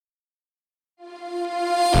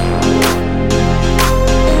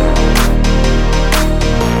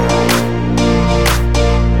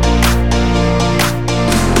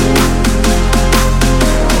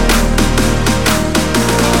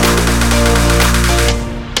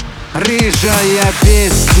Рыжая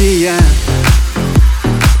бестия,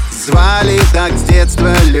 звали так с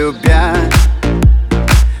детства любя.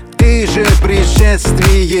 Ты же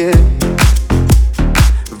пришествие,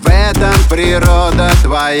 в этом природа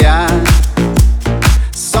твоя.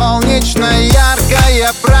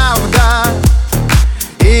 Солнечно-яркая правда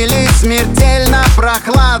или смертельно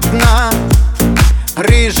прохладно?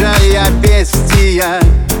 Рыжая бестия,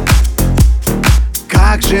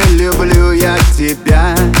 как же люблю я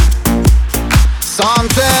тебя.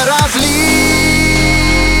 Солнце разлило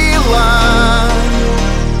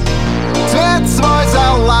цвет свой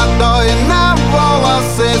золотой на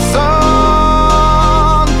волосы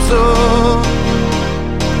солнцу,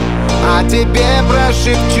 а тебе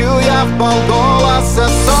прошепчу я в полголоса: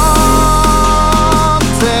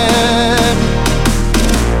 солнце,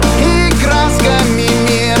 и красками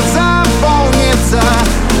мир заполнится.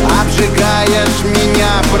 Обжигаешь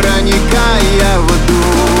меня, проникая в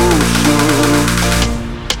душу.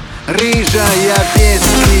 Рыжая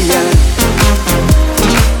бестия,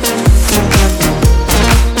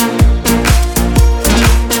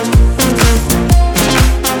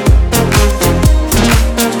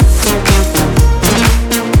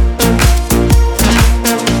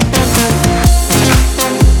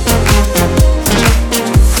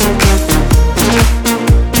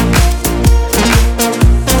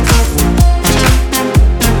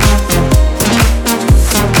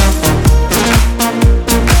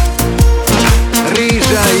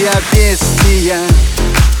 бестия,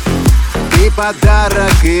 ты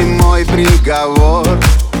подарок и мой приговор,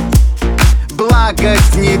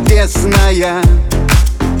 благость небесная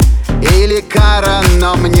или кара,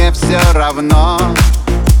 но мне все равно.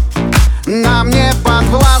 Нам не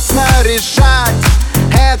подвластно решать,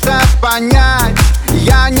 это понять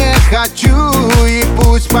я не хочу, и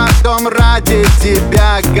пусть потом ради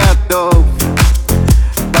тебя готов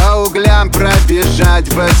по углям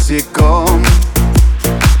пробежать босиком.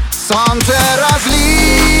 Солнце разлило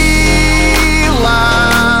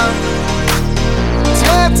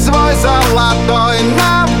цвет свой золотой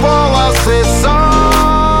на волосы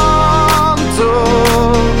солнцу,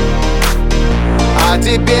 а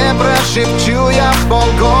тебе прошепчу я в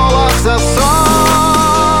полголоса: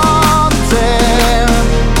 солнце,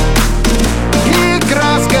 и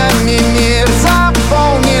красками мир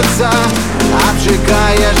заполнится.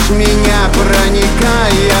 Обжигаешь меня,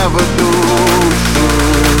 проникая в душу.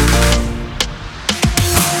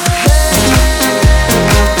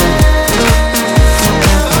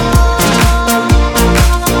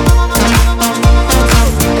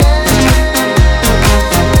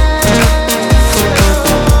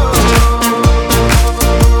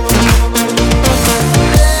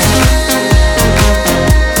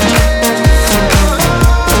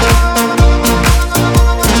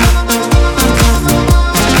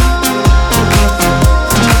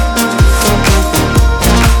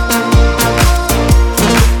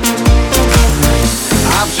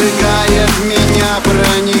 Обжигаешь меня,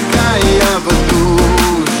 проникая в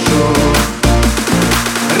душу.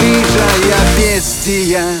 Рыжая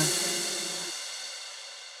бестия.